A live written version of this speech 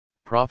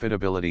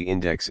Profitability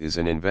index is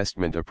an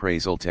investment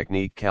appraisal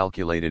technique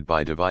calculated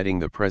by dividing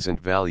the present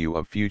value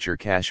of future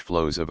cash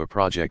flows of a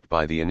project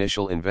by the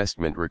initial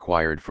investment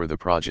required for the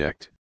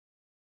project.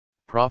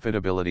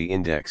 Profitability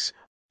index,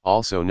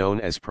 also known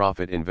as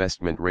profit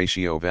investment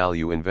ratio,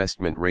 value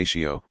investment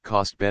ratio,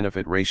 cost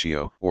benefit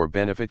ratio, or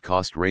benefit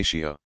cost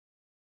ratio.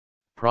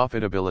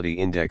 Profitability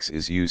index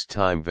is used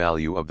time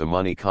value of the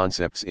money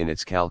concepts in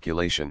its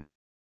calculation.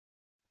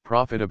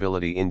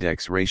 Profitability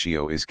index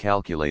ratio is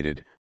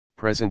calculated,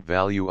 present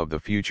value of the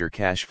future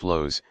cash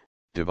flows,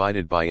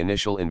 divided by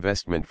initial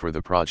investment for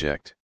the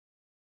project.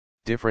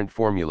 Different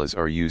formulas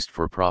are used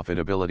for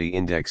profitability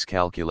index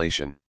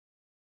calculation.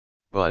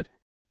 But,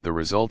 the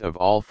result of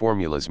all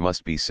formulas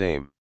must be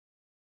same.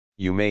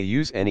 You may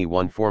use any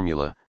one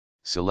formula,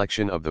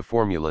 selection of the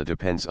formula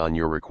depends on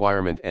your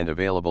requirement and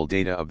available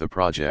data of the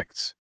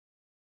projects.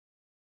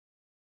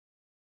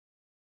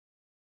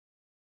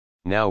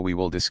 Now we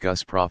will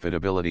discuss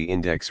profitability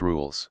index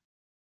rules.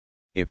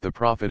 If the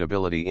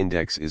profitability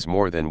index is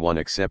more than 1,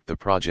 accept the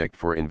project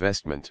for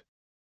investment.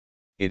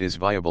 It is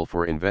viable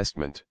for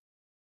investment.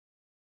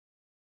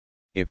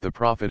 If the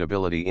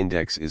profitability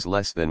index is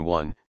less than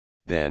 1,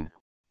 then,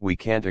 we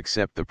can't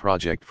accept the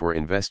project for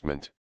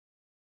investment.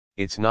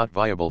 It's not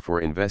viable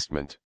for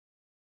investment.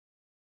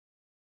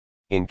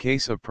 In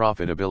case of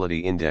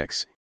profitability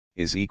index,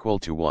 is equal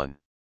to 1.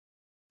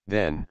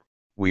 Then,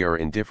 we are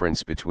in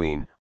difference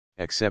between,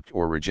 accept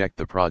or reject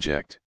the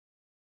project.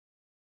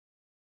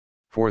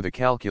 For the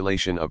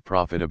calculation of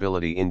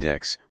profitability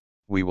index,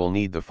 we will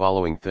need the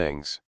following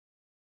things.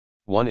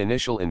 1.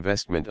 Initial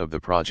investment of the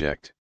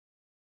project.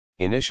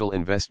 Initial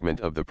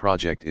investment of the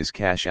project is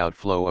cash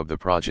outflow of the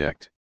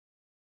project.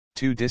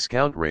 2.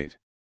 Discount rate.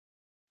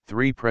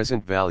 3.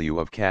 Present value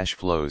of cash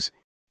flows,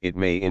 it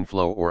may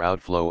inflow or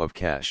outflow of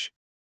cash.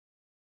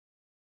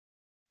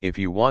 If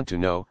you want to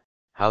know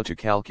how to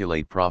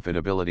calculate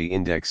profitability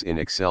index in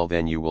Excel,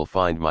 then you will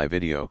find my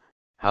video,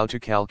 How to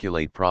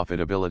Calculate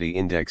Profitability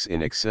Index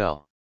in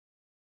Excel.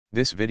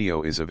 This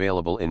video is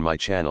available in my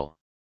channel.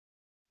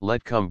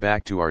 Let's come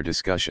back to our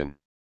discussion.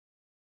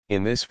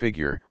 In this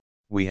figure,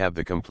 we have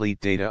the complete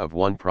data of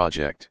one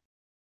project.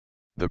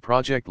 The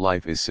project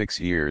life is 6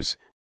 years,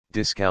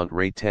 discount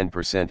rate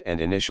 10% and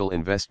initial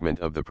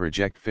investment of the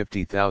project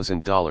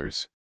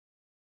 $50,000.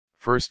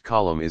 First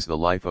column is the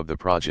life of the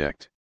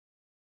project.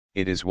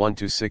 It is 1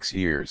 to 6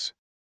 years.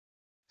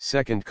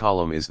 Second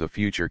column is the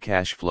future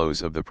cash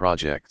flows of the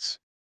projects.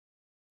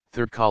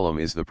 Third column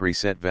is the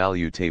preset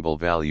value table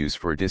values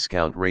for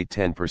discount rate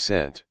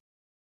 10%.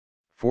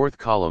 Fourth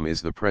column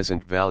is the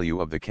present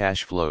value of the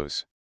cash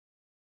flows.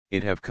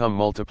 It have come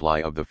multiply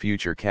of the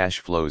future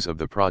cash flows of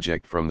the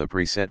project from the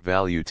preset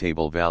value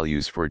table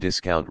values for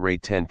discount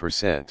rate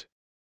 10%.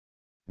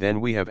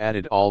 Then we have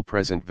added all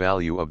present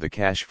value of the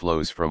cash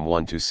flows from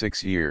 1 to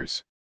 6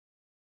 years.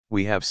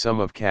 We have sum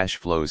of cash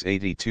flows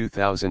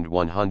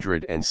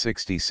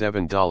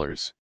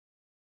 $82,167.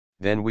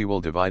 Then we will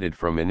divide it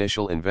from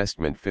initial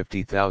investment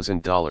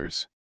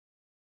 $50,000.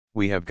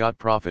 We have got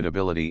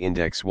profitability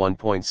index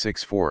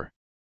 1.64.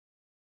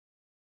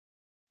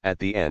 At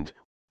the end,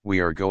 we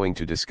are going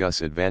to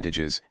discuss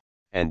advantages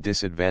and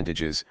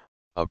disadvantages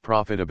of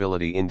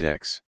profitability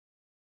index.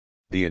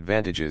 The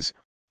advantages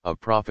of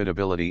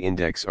profitability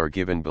index are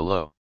given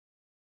below.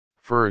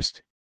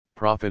 First,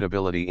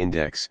 profitability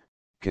index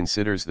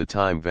considers the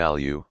time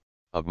value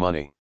of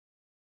money.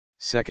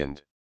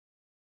 Second,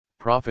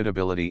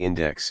 profitability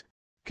index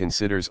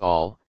considers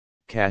all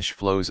cash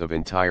flows of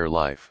entire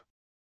life.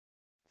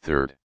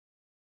 Third,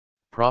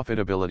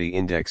 profitability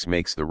index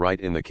makes the right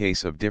in the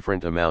case of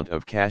different amount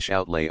of cash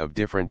outlay of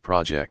different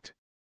project.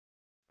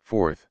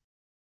 Fourth,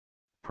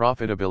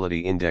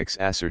 profitability index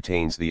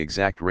ascertains the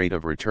exact rate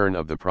of return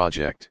of the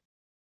project.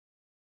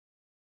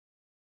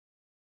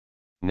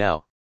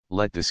 Now,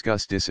 let's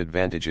discuss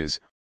disadvantages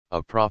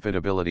of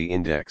profitability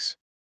index.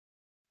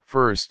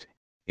 First,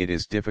 it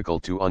is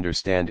difficult to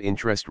understand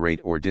interest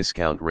rate or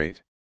discount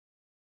rate.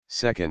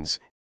 Second,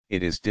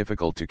 it is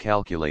difficult to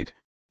calculate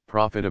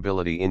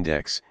profitability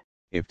index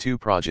if two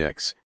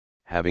projects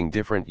having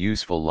different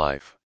useful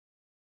life.